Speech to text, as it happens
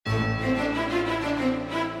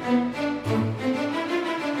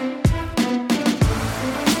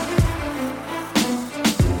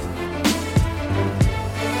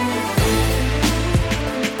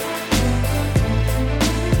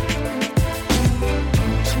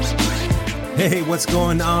Hey, what's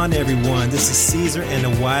going on, everyone? This is Caesar and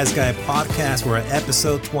the Wise Guy podcast. We're at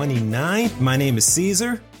episode 29. My name is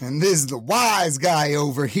Caesar. And this is the Wise Guy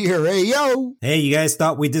over here. Hey, yo. Hey, you guys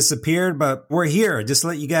thought we disappeared, but we're here. Just to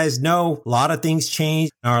let you guys know, a lot of things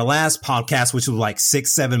changed. Our last podcast, which was like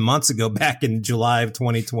 6-7 months ago, back in July of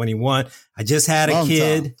 2021, I just had a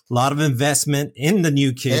kid, a lot of investment in the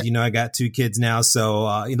new kid. You know, I got 2 kids now, so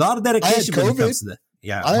a lot of dedication when it comes to that.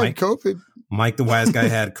 Yeah, I had COVID. Mike, the Wise Guy,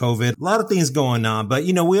 had COVID. A lot of things going on. But,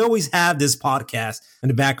 you know, we always have this podcast in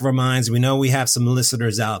the back of our minds. We know we have some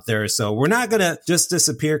listeners out there. So we're not going to just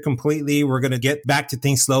disappear completely. We're going to get back to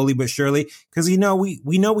things slowly but surely. Because, you know, we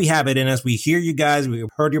know we have it in us. We hear you guys. We've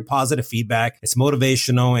heard your positive feedback. It's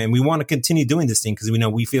motivational. And we want to continue doing this thing because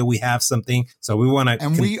we feel we have something. So we want to.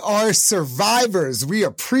 And we are survivors. We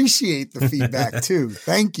appreciate the feedback, too.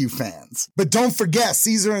 Thank you, fans. But don't forget,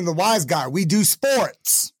 Caesar and the Wise Guy, we do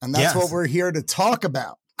sports. And that's what we're here to talk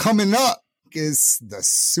about. Coming up is the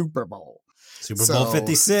Super Bowl. Super Bowl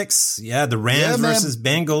 56. Yeah, the Rams versus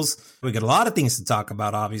Bengals. We got a lot of things to talk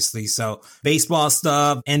about, obviously. So baseball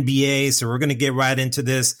stuff, NBA. So we're going to get right into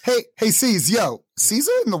this. Hey, Caesar,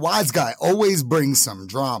 Caesar and the Wise Guy always bring some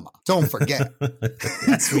drama. Don't forget.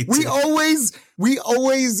 Yes, we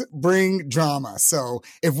always bring drama. So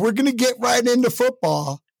if we're going to get right into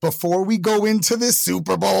football, before we go into this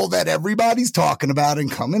Super Bowl that everybody's talking about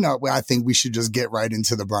and coming up, I think we should just get right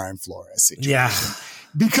into the Brian Flores situation. Yeah.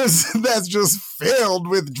 Because that's just filled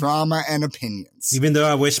with drama and opinions. Even though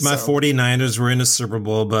I wish my 49ers were in the Super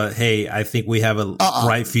Bowl, but hey, I think we have a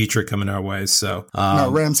bright future coming our way. So no,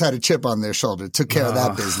 Rams had a chip on their shoulder, took care of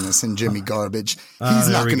that business, and Jimmy Garbage. He's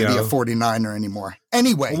not going to be a 49er anymore.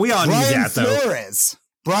 Anyway, we all knew that, though.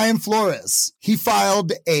 Brian Flores, he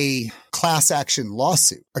filed a class action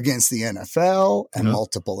lawsuit against the NFL and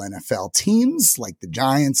multiple NFL teams like the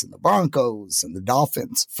Giants and the Broncos and the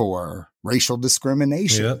Dolphins for racial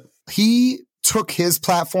discrimination. Yep. He took his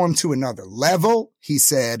platform to another level. He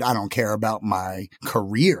said, I don't care about my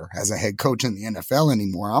career as a head coach in the NFL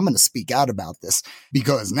anymore. I'm going to speak out about this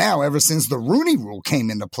because now, ever since the Rooney Rule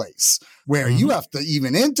came into place, where you have to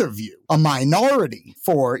even interview a minority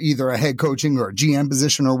for either a head coaching or a GM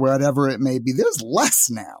position or whatever it may be, there's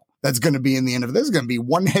less now that's going to be in the NFL. There's going to be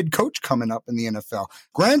one head coach coming up in the NFL.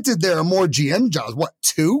 Granted, there are more GM jobs. What,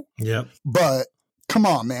 2? Yep. But come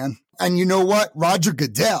on, man. And you know what? Roger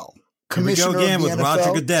Goodell, commissioner again of the with NFL.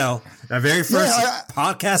 Roger Goodell. Our very first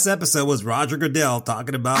podcast episode was Roger Goodell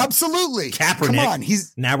talking about Kaepernick. Come on,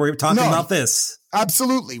 now we're talking about this.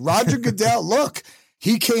 Absolutely. Roger Goodell, look,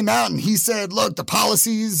 he came out and he said, look, the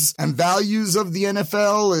policies and values of the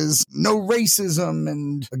NFL is no racism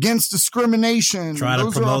and against discrimination. Try to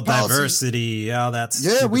promote diversity. That's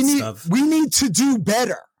stuff. We need to do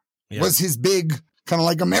better. Yep. Was his big kind of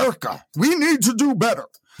like America. We need to do better.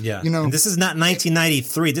 Yeah. You know, and this is not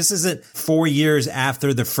 1993. This isn't 4 years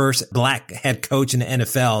after the first black head coach in the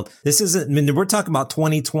NFL. This isn't, we're talking about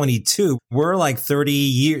 2022. We're like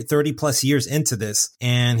 30 plus years into this.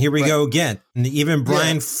 And here we go again. And even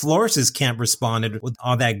Brian Flores' camp responded with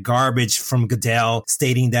all that garbage from Goodell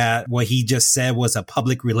stating that what he just said was a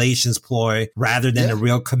public relations ploy rather than a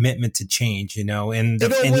real commitment to change, you know, and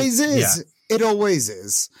it always is. Yeah. It always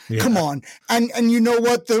is. Yeah. Come on. And you know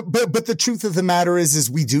what? But the truth of the matter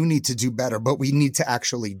is we do need to do better, but we need to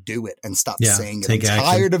actually do it and stop saying it. I'm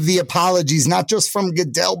tired of the apologies, not just from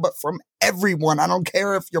Goodell, but from everyone. I don't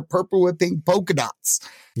care if you're purple with pink polka dots.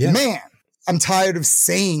 Yeah. Man, I'm tired of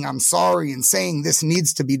saying I'm sorry and saying this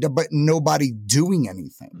needs to be done, but nobody doing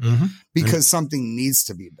anything because something needs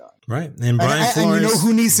to be done. Right. And Brian Flores. And you know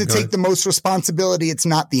who needs to take the most responsibility? It's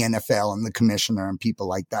not the NFL and the commissioner and people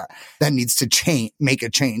like that. That needs to make a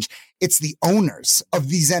change. It's the owners of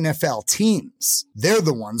these NFL teams. They're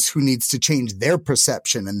the ones who needs to change their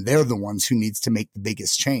perception, and they're the ones who needs to make the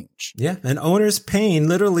biggest change. Yeah. And owners paying,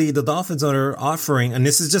 literally the Dolphins owner offering, and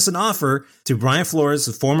this is just an offer to Brian Flores,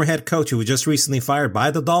 the former head coach who was just recently fired by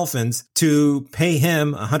the Dolphins, to pay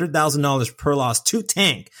him $100,000 per loss to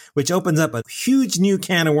tank, which opens up a huge new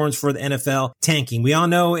can of worms for the NFL tanking. We all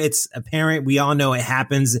know it's apparent. We all know it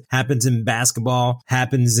happens. It happens in basketball,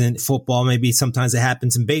 happens in football. Maybe sometimes it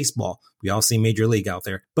happens in baseball. We all see Major League out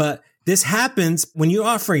there. But this happens when you're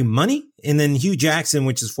offering money. And then Hugh Jackson,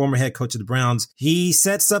 which is former head coach of the Browns, he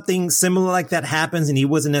said something similar like that happens, and he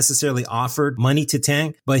wasn't necessarily offered money to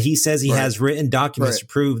tank, but he says he has written documents to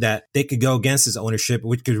prove that they could go against his ownership,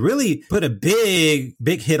 which could really put a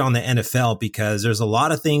big hit on the NFL because there's a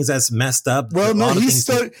lot of things that's messed up. Well, no,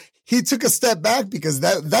 he took a step back because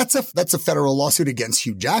that's a federal lawsuit against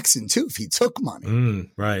Hugh Jackson too, if he took money.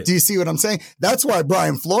 Right. Do you see what I'm saying? That's why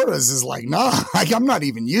Brian Flores is like, nah, I'm not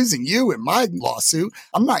even using you in my lawsuit.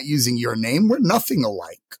 I'm not using your name. We're nothing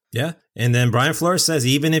alike. Yeah. And then Brian Flores says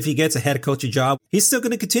even if he gets a head coaching job, he's still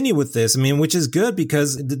going to continue with this. I mean, which is good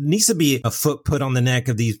because there needs to be a foot put on the neck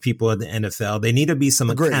of these people at the NFL. They need to be some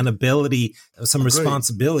accountability, some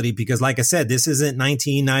responsibility, because like I said, this isn't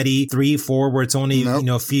 1993-4 where it's only,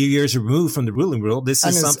 a few years removed from the ruling rule. This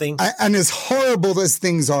is something. And as horrible as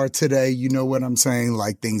things are today, you know what I'm saying?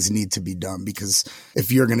 Like things need to be done because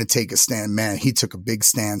if you're going to take a stand, man, he took a big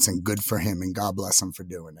stance and good for him and God bless him for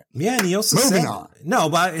doing it. Yeah. And he also Moving said, on. No,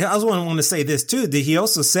 but I was want to say this too, that he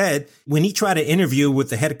also said when he tried to interview with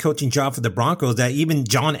the head coaching job for the Broncos that even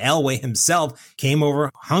John Elway himself came over,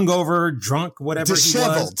 hungover, drunk, whatever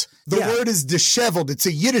disheveled. he was. The word is disheveled. It's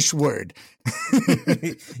a Yiddish word.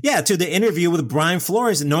 Yeah, to the interview with Brian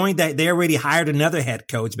Flores, knowing that they already hired another head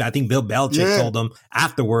coach. But I think Bill Belichick told them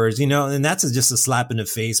afterwards, and that's just a slap in the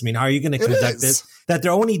face. I mean, how are you going to conduct this? That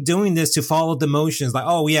they're only doing this to follow the motions. Like,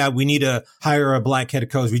 oh yeah, we need to hire a black head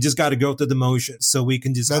coach. We just got to go through the motions so we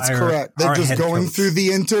can just hire. That's correct. They're just going through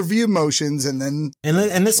the interview motions and then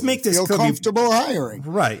let's make this feel clear comfortable hiring.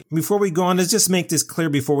 Right. Before we go on, let's just make this clear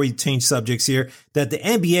before we change subjects here that the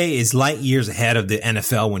NBA is light years ahead of the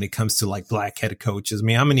NFL when it comes to like black head coaches. I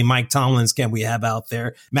mean, how many Mike Tomlins can we have out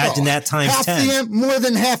there? Imagine that times 10. More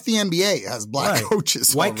than half the NBA has black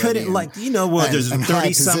coaches. Why couldn't there's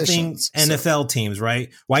 30 something NFL teams, right?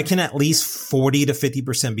 Why can at least 40 to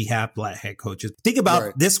 50% be half black head coaches? Think about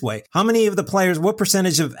it this way. How many of the players, what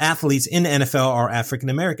percentage of athletes in the NFL are African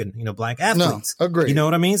American, black athletes? No, agree. You know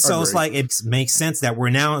what I mean? So it's like, it makes sense that we're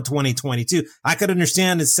now in 2022. I could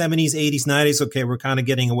understand the 70s, 80s, 90s. Okay, we're kind of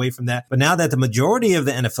getting away from that. But now that the majority of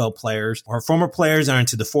the NFL players or former players are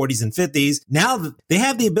into the 40s and 50s, now they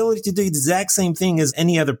have the ability to do the exact same thing as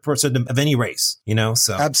any other person of any race,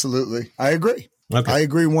 so. Absolutely. I agree. Okay. I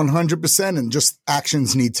agree 100%. And just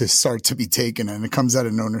actions need to start to be taken. And it comes at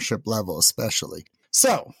an ownership level, especially.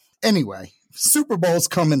 So anyway, Super Bowl's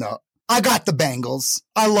coming up. I got the Bengals.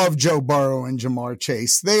 I love Joe Burrow and Jamar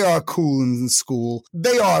Chase. They are cool in school.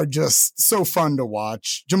 They are just so fun to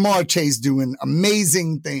watch. Jamar Chase doing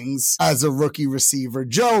amazing things as a rookie receiver.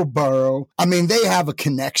 Joe Burrow, I mean, they have a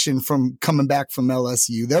connection from coming back from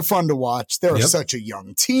LSU. They're fun to watch. They're such a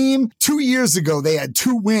young team. 2 years ago, they had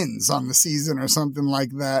 2 wins on the season or something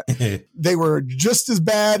like that. They were just as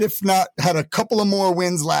bad, if not had a couple of more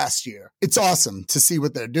wins last year. It's awesome to see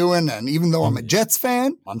what they're doing. And even though I'm a Jets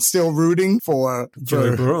fan, I'm still rooting for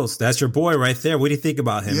Joey Burrows. That's your boy right there. What do you think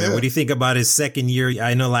about him, man? What do you think about his second year?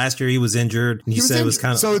 I know last year he was injured. You said it was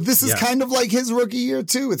kind of... So this is kind of like his rookie year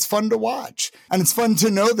too. It's fun to watch. And it's fun to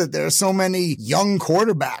know that there are so many young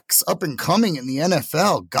quarterbacks up and coming in the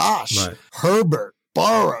NFL. Gosh, Herbert,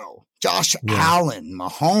 Burrow, Josh Allen,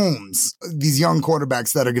 Mahomes, these young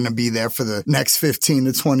quarterbacks that are going to be there for the next 15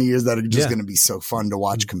 to 20 years that are just going to be so fun to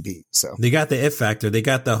watch compete. So they got the it factor. They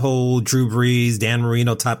got the whole Drew Brees, Dan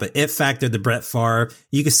Marino type of it factor, the Brett Favre.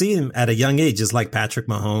 You can see him at a young age, just like Patrick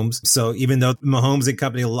Mahomes. So even though Mahomes and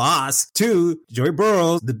company lost to Joey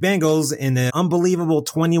Burrow, the Bengals in an unbelievable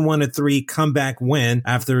 21-3 comeback win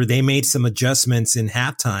after they made some adjustments in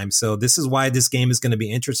halftime. So this is why this game is going to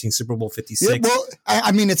be interesting. Super Bowl 56. Yeah, well,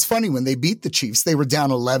 I mean, it's funny. When they beat the Chiefs, they were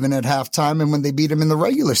down 11 at halftime. And when they beat them in the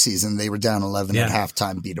regular season, they were down 11 at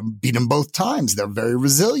halftime, beat them both times. They're very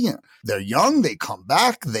resilient. They're young. They come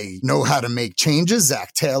back. They know how to make changes.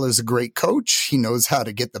 Zach Taylor's a great coach. He knows how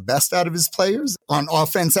to get the best out of his players on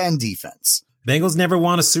offense and defense. Bengals never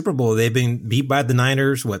won a Super Bowl. They've been beat by the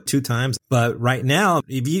Niners, 2 times? But right now,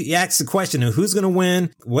 if you ask the question of who's going to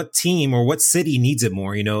win, what team or what city needs it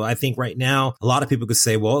more, I think right now, a lot of people could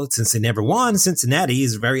say, well, since they never won, Cincinnati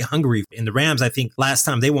is very hungry. And the Rams, I think last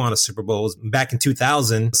time they won a Super Bowl was back in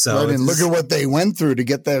 2000. So and look at what they went through to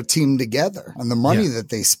get their team together and the money that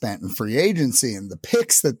they spent in free agency and the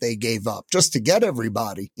picks that they gave up just to get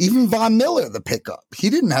everybody. Even Von Miller, the pickup.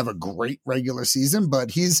 He didn't have a great regular season,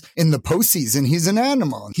 but he's in the postseason. He's an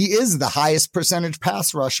animal. He is the highest percentage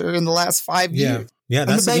pass rusher in the last 5 years. Yeah,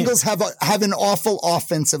 and the Bengals have an awful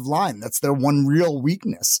offensive line. That's their one real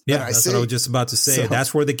weakness. Yeah, that's what I was just about to say. So,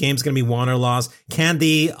 that's where the game's going to be won or lost. Can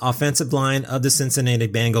the offensive line of the Cincinnati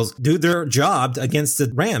Bengals do their job against the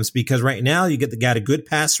Rams? Because right now you got a good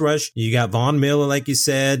pass rush. You got Von Miller, like you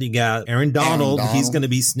said. You got Aaron Donald. He's going to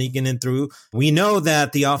be sneaking in through. We know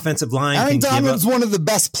that the offensive line. Aaron Donald's one of the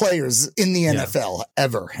best players in the NFL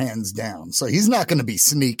ever, hands down. So he's not going to be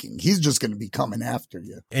sneaking. He's just going to be coming after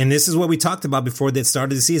you. And this is what we talked about before the that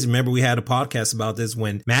started the season. Remember, we had a podcast about this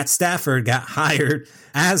when Matt Stafford got hired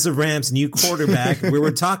as the Rams' new quarterback. We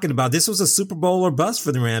were talking about this was a Super Bowl or bust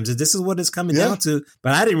for the Rams. And this is what it's coming down to.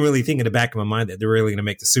 But I didn't really think in the back of my mind that they're really going to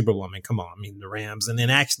make the Super Bowl. I mean, come on. I mean, the Rams. And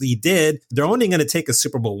then actually did. They're only going to take a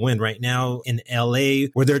Super Bowl win right now in LA,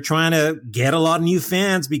 where they're trying to get a lot of new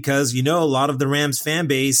fans because, you know, a lot of the Rams fan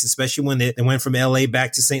base, especially when they went from LA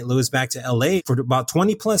back to St. Louis, back to LA for about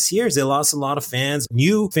 20 plus years, they lost a lot of fans,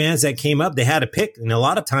 new fans that came up. They had to pick. And a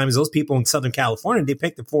lot of times those people in Southern California, they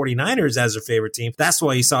picked the 49ers as their favorite team. That's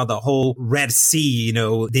why you saw the whole Red Sea, you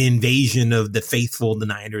know, the invasion of the faithful, the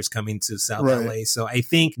Niners coming to South LA. So I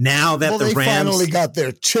think now that the Rams finally got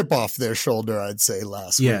their chip off their shoulder, I'd say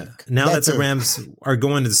last week. Now that the Rams are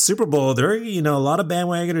going to the Super Bowl, they're, you know, a lot of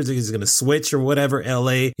bandwagoners are going to switch or whatever.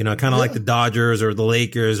 LA, you know, kind of like the Dodgers or the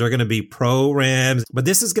Lakers are going to be pro Rams. But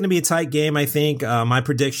this is going to be a tight game, I think. My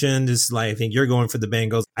prediction is like, I think you're going for the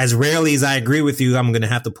Bengals. As rarely as I agree with you, I'm going to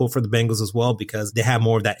have to pull for the Bengals as well because they have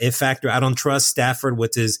more of that if factor. I don't trust Stafford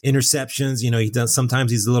with his interceptions. You know,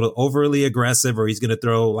 sometimes he's a little overly aggressive or he's going to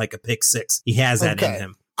throw like a pick six. He has that in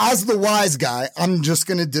him. As the wise guy, I'm just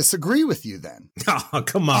going to disagree with you then. Oh,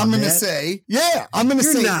 come on, I'm going to say,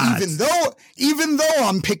 even though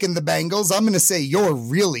I'm picking the Bengals, I'm going to say you're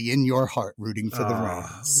really in your heart rooting for the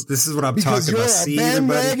Rams. This is what I'm talking about. See, you're a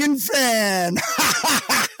bandwagon fan.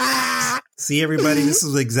 See, everybody, this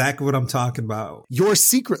is exactly what I'm talking about. You're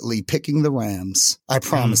secretly picking the Rams. I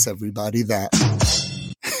promise everybody that.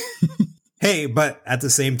 Hey, but at the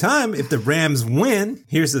same time, if the Rams win,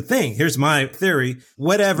 here's the thing. Here's my theory.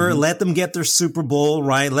 Whatever, let them get their Super Bowl,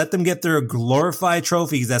 right? Let them get their glorified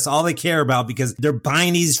trophies. That's all they care about because they're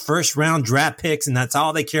buying these first round draft picks and that's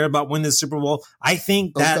all they care about winning the Super Bowl. I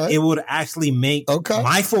think that it would actually make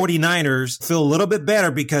my 49ers feel a little bit better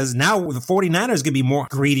because now the 49ers are going to be more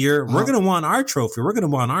greedier. We're going to want our trophy. We're going to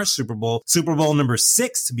want our Super Bowl number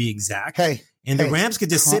 6 to be exact. And the Rams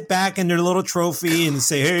could just sit back in their little trophy and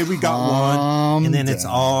say, hey, we got one. And then it's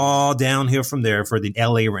all downhill from there for the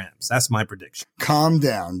LA Rams. That's my prediction. Calm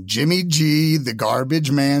down. Jimmy G, the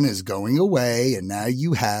garbage man, is going away. And now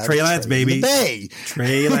you have Trey Lance, baby.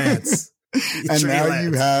 Trey Lance. And now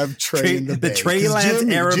you have Trey in the Bay. The Trey Lance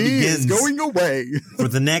era begins. Going away. For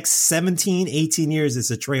the next 17, 18 years,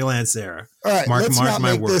 it's a Trey Lance era. All right, let's not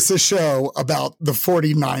make this a show about the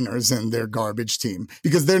 49ers and their garbage team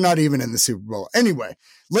because they're not even in the Super Bowl. Anyway,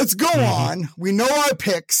 let's go on. We know our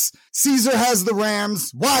picks. Caesar has the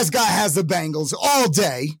Rams. Wise Guy has the Bengals all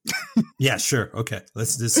day. Yeah, sure. Okay.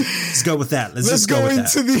 Let's go with that. Let's go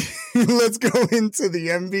into the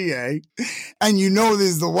NBA. And you know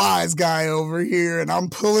there's the Wise Guy over here, and I'm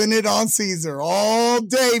pulling it on Caesar all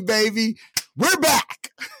day, baby. We're back.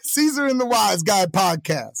 Caesar and the Wise Guy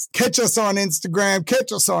podcast. Catch us on Instagram.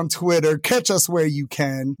 Catch us on Twitter. Catch us where you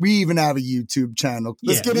can. We even have a YouTube channel.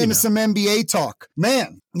 Let's get into some NBA talk.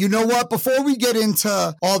 Man, you know what? Before we get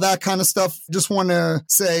into all that kind of stuff, just want to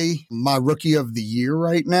say my rookie of the year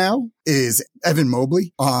right now is Evan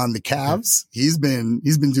Mobley on the Cavs. He's been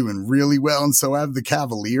doing really well, and so have the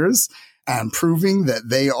Cavaliers. And proving that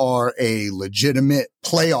they are a legitimate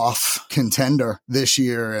playoff contender this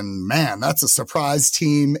year. And man, that's a surprise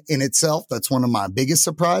team in itself. That's one of my biggest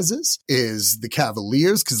surprises is the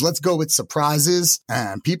Cavaliers. Cause let's go with surprises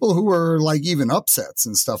and people who are like even upsets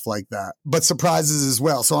and stuff like that, but surprises as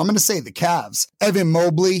well. So I'm going to say the Cavs. Evan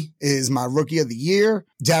Mobley is my rookie of the year.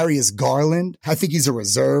 Darius Garland. I think he's a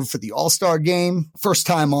reserve for the All-Star game. First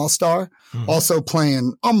time All-Star. Also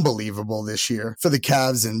playing unbelievable this year for the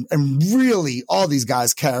Cavs and really all these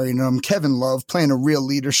guys carrying them. Kevin Love playing a real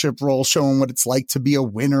leadership role, showing what it's like to be a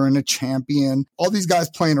winner and a champion. All these guys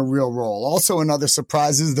playing a real role. Also another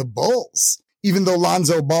surprise is the Bulls. Even though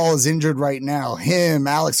Lonzo Ball is injured right now, him,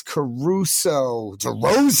 Alex Caruso,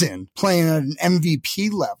 DeRozan playing at an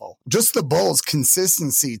MVP level. Just the Bulls'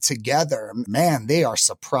 consistency together, man, they are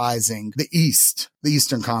surprising the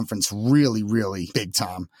Eastern Conference really, really big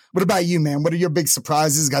time. What about you, man? What are your big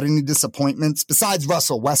surprises? Got any disappointments besides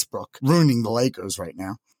Russell Westbrook ruining the Lakers right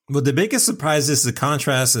now? Well, the biggest surprise is the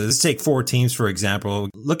contrast. Let's take 4 teams, for example.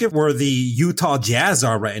 Look at where the Utah Jazz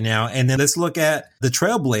are right now. And then let's look at the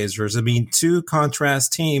Trailblazers. I mean, 2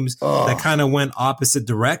 contrast teams that kind of went opposite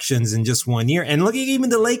directions in just 1 year. And look at even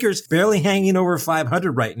the Lakers barely hanging over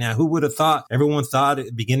 500 right now. Who would have thought? Everyone thought at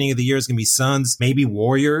the beginning of the year it's going to be Suns, maybe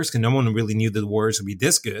Warriors, because no one really knew the Warriors would be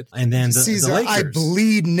this good. And then Caesar, the Lakers. I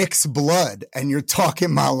bleed Knicks blood, and you're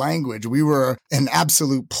talking my language. We were an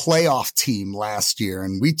absolute playoff team last year,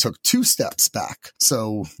 and we took 2 steps back.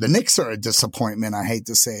 So the Knicks are a disappointment. I hate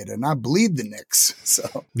to say it. And I bleed the Knicks.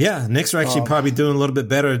 So yeah, Knicks are actually probably doing a little bit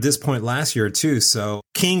better at this point last year too. So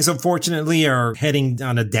Kings, unfortunately, are heading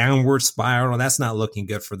on a downward spiral. That's not looking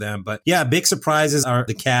good for them. But yeah, big surprises are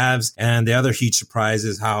the Cavs, and the other huge surprise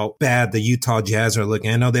is how bad the Utah Jazz are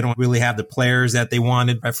looking. I know they don't really have the players that they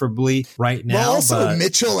wanted, preferably right now. Well, also but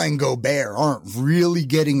Mitchell and Gobert aren't really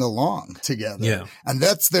getting along together. Yeah. And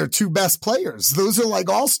that's their 2 best players. Those are like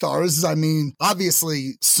all-stars. I mean,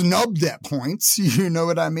 obviously snubbed at points, you know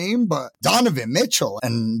what I mean? But Donovan Mitchell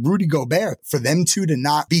and Rudy Gobert, for them 2 to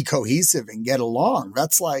not be cohesive and get along,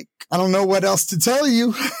 that's like, I don't know what else to tell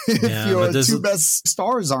you if your 2 best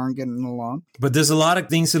stars aren't getting along. But there's a lot of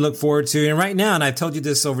things to look forward to. And right now, and I told you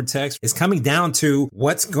this over text, it's coming down to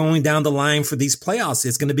what's going down the line for these playoffs.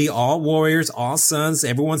 It's going to be all Warriors, all Suns.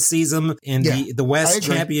 Everyone sees them in the West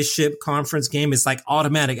Championship Conference game. It's like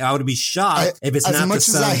automatic. I would be shocked if it's not the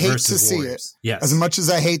Suns versus Warriors. Yes. As much as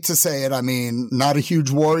I hate to say it, I mean, not a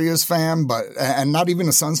huge Warriors fan, and not even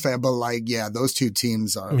a Suns fan, but like, yeah, those 2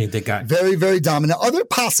 teams are they got very, very dominant. Other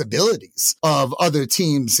possibilities of other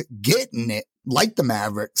teams getting it, like the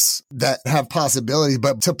Mavericks, that have possibilities,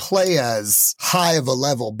 but to play as high of a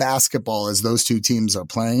level basketball as those 2 teams are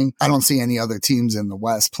playing, I don't see any other teams in the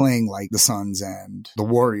West playing like the Suns and the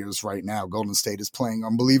Warriors right now. Golden State is playing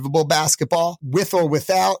unbelievable basketball with or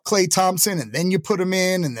without Klay Thompson, and then you put him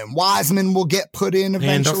in, and then Wiseman will get put in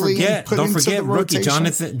eventually. And don't forget rookie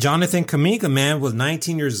Jonathan Kuminga, man, was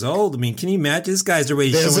 19 years old. I mean, can you imagine? This guy's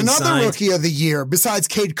already There's showing another signs. rookie of the year besides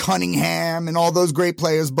Cade Cunningham and all those great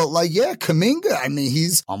players, but like, yeah, Kuminga, I mean,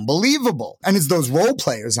 he's unbelievable. And it's those role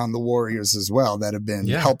players on the Warriors as well that have been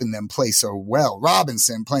helping them play so well.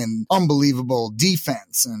 Robinson playing unbelievable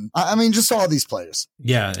defense. And I mean, just all these players.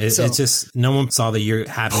 Yeah, it's just no one saw the year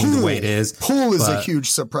happening the way it is. Poole is a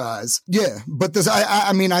huge surprise. Yeah, but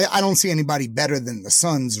I don't see anybody better than the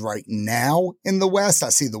Suns right now in the West. I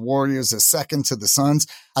see the Warriors as second to the Suns.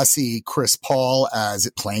 I see Chris Paul as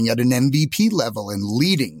playing at an MVP level and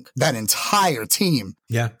leading that entire team.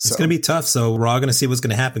 Yeah, it's going to be tough. So we're all going to see what's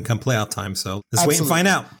going to happen come playoff time. So let's wait and find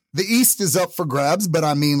out. The East is up for grabs, but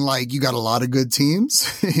I mean, like, you got a lot of good teams.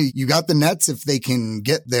 You got the Nets if they can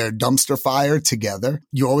get their dumpster fire together.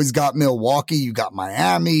 You always got Milwaukee. You got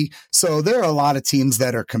Miami. So there are a lot of teams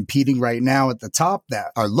that are competing right now at the top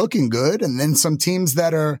that are looking good. And then some teams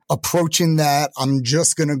that are approaching that. I'm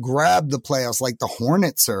just going to grab the playoffs, like the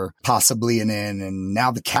Hornets are possibly and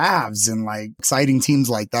now the Cavs, and like exciting teams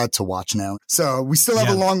like that to watch now. So we still have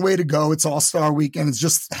a long way to go. It's All-Star Weekend. It's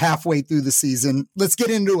just halfway through the season. Let's get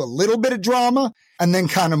into a little bit of drama and then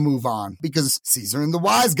kind of move on, because Caesar and the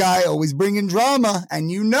Wise Guy always bringing drama,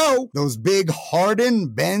 and you know those big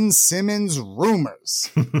Harden, Ben Simmons rumors.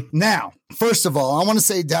 Now, first of all, I want to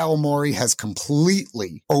say Daryl Morey has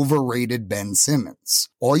completely overrated Ben Simmons.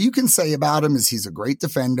 All you can say about him is he's a great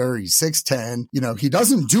defender. He's 6'10". You know, he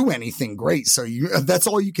doesn't do anything great. So that's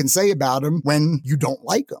all you can say about him when you don't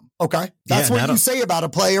like him. Okay. That's what you say about a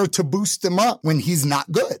player to boost him up when he's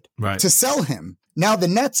not good. Right. To sell him. Now the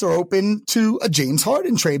Nets are open to a James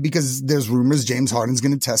Harden trade because there's rumors James Harden's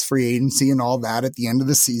going to test free agency and all that at the end of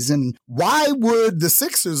the season. Why would the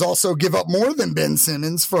Sixers also give up more than Ben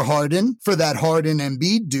Simmons for Harden, for that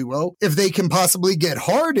Harden-Embiid duo, if they can possibly get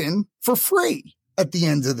Harden for free at the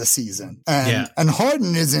end of the season? And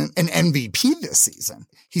Harden isn't an MVP this season.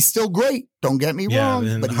 He's still great. Don't get me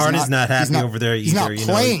wrong. But Harden's not happy over there either. He's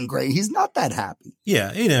not playing great. He's not that happy.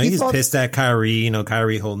 Yeah, he's pissed at Kyrie.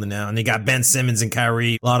 Kyrie holding out. And they got Ben Simmons and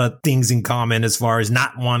Kyrie. A lot of things in common as far as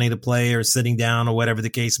not wanting to play or sitting down or whatever the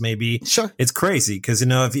case may be. Sure. It's crazy because,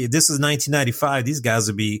 if this was 1995, these guys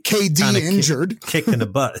would be KD injured. Kicked in the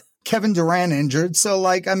butt. Kevin Durant injured. So,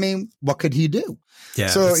 what could he do? Yeah,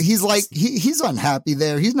 so he's like, he's unhappy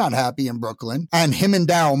there. He's not happy in Brooklyn. And him and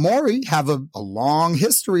Daryl Morey have a long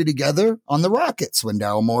history together on the Rockets when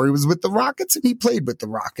Daryl Morey was with the Rockets and he played with the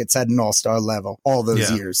Rockets at an all-star level all those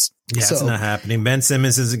years. Yeah, it's not happening. Ben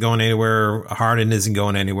Simmons isn't going anywhere. Harden isn't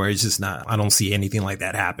going anywhere. It's just not. I don't see anything like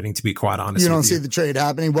that happening, to be quite honest. You don't see the trade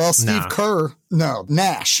happening? Well,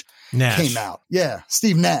 Nash came out. Yeah,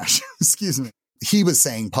 Steve Nash. Excuse me. He was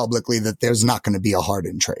saying publicly that there's not going to be a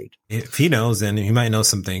Harden trade. If he knows, then he might know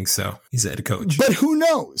some things. So he's a coach. But who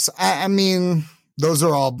knows? I mean, those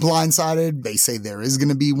are all blindsided. They say there is going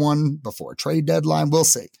to be one before trade deadline. We'll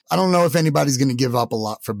see. I don't know if anybody's going to give up a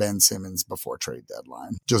lot for Ben Simmons before trade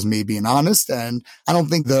deadline. Just me being honest. And I don't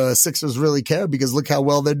think the Sixers really care because look how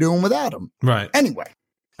well they're doing without him. Right. Anyway.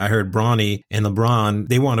 I heard Bronny and LeBron,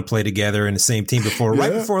 they want to play together in the same team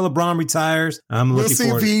right before LeBron retires. I'm looking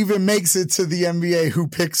forward. We'll see if he even makes it to the NBA, who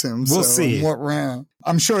picks him. We'll see. In what round.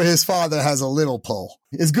 I'm sure his father has a little pull.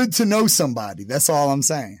 It's good to know somebody. That's all I'm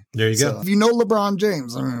saying. There you go. If you know LeBron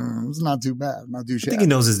James, it's not too bad. Not too shabby. I think he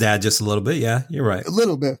knows his dad just a little bit. Yeah, you're right. A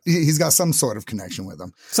little bit. He's got some sort of connection with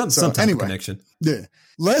him. Some type of connection. Yeah.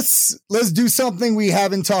 Let's do something we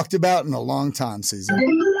haven't talked about in a long time, Caesar.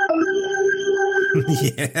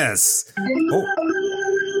 Yes. Oh.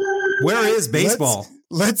 Where is baseball?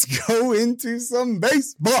 Let's go into some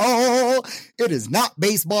baseball. It is not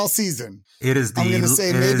baseball season. It is I'm going to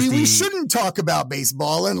say maybe we shouldn't talk about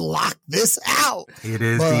baseball and lock this out. It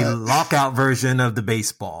is the lockout version of the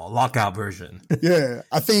baseball. Lockout version. Yeah.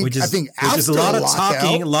 I think after just a lot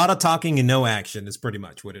of talking and no action is pretty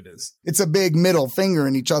much what it is. It's a big middle finger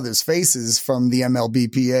in each other's faces from the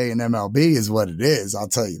MLBPA and MLB is what it is. I'll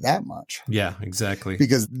tell you that much. Yeah, exactly.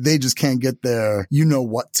 Because they just can't get their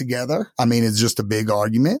you-know-what together. I mean, it's just a big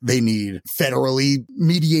argument. They need federally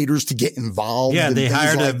mediators to get involved. Yeah, they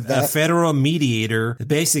hired a federal mediator.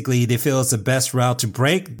 Basically, they feel it's the best route to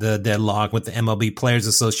break the deadlock with the MLB Players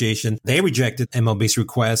Association. They rejected MLB's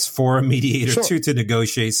request for a mediator to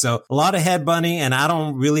negotiate. So a lot of headbutting, and I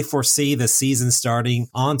don't really foresee the season starting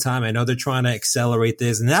on time. I know they're trying to accelerate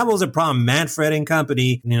this, and that was a problem. Manfred and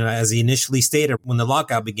company, as he initially stated when the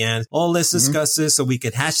lockout began, let's discuss this so we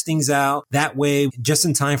could hash things out. That way, just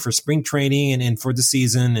in time for spring training and for the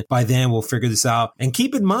season. By then, we'll figure this out. And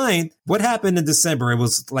keep in mind what happened in December. It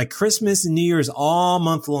was like Christmas and New Year's all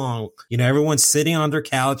month long. Everyone's sitting on their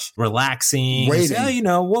couch, relaxing. Waiting.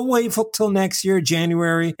 We'll wait till next year,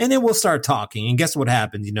 January, and then we'll start talking. And guess what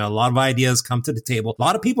happened? A lot of ideas come to the table. A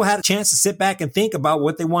lot of people had a chance to sit back and think about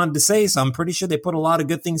what they wanted to say. So I'm pretty sure they put a lot of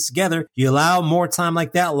good things together. You allow more time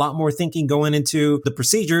like that, a lot more thinking going into the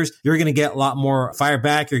procedures. You're going to get a lot more fire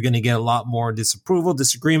back. You're going to get a lot more disapproval,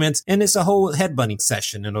 disagreements, and it's a whole headbutting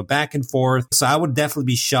session. Back and forth. So I would definitely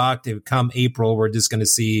be shocked if come April, we're just going to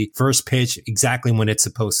see first pitch exactly when it's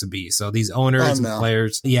supposed to be. So these owners and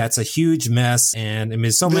players, it's a huge mess. And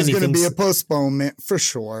there's many things. There's going to be a postponement for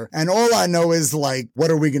sure. And all I know is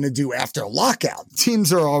what are we going to do after lockout?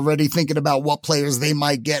 Teams are already thinking about what players they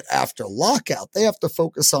might get after lockout. They have to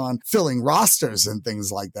focus on filling rosters and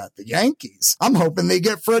things like that. The Yankees, I'm hoping they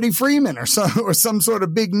get Freddie Freeman or some sort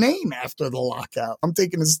of big name after the lockout. I'm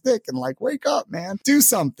taking a stick and wake up, man. Do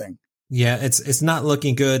something. Yeah, it's not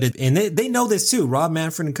looking good. And they know this too, Rob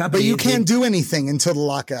Manfred and company. But you can't do anything until the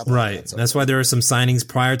lockout. Right. That's why there are some signings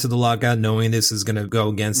prior to the lockout, knowing this is going to go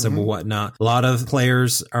against them or whatnot. A lot of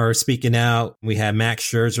players are speaking out. We had Max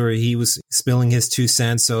Scherzer. He was spilling his 2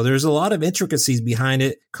 cents. So there's a lot of intricacies behind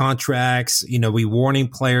it. Contracts, we warning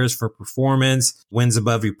players for performance, wins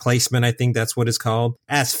above replacement. I think that's what it's called.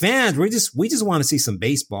 As fans, we just want to see some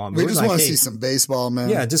baseball. We just want to see some baseball, man.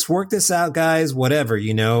 Yeah, just work this out, guys. Whatever,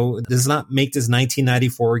 Does not make this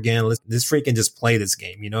 1994 again. Let's freaking just play this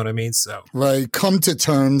game. You know what I mean? So come to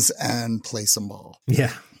terms and play some ball.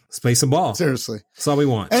 Yeah, let's play some ball. Seriously, that's all we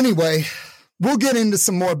want. Anyway, we'll get into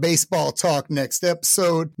some more baseball talk next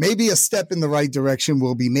episode. Maybe a step in the right direction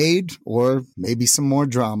will be made, or maybe some more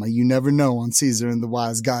drama. You never know on Caesar and the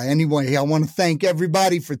Wise Guy. Anyway, I want to thank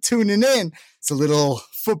everybody for tuning in. It's a little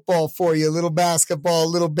football for you, a little basketball, a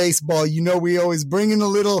little baseball. We always bring in a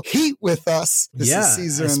little heat with us. This is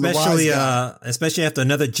Caesar and the Wise Guy. Especially after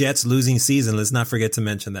another Jets losing season. Let's not forget to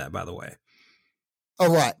mention that, by the way.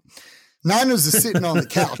 All right. Niners are sitting on the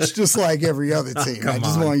couch just like every other team. I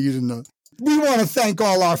just want you to know. We want to thank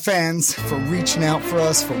all our fans for reaching out for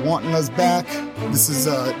us, for wanting us back. This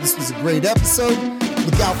was a great episode.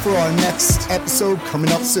 Look out for our next episode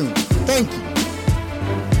coming up soon. Thank you.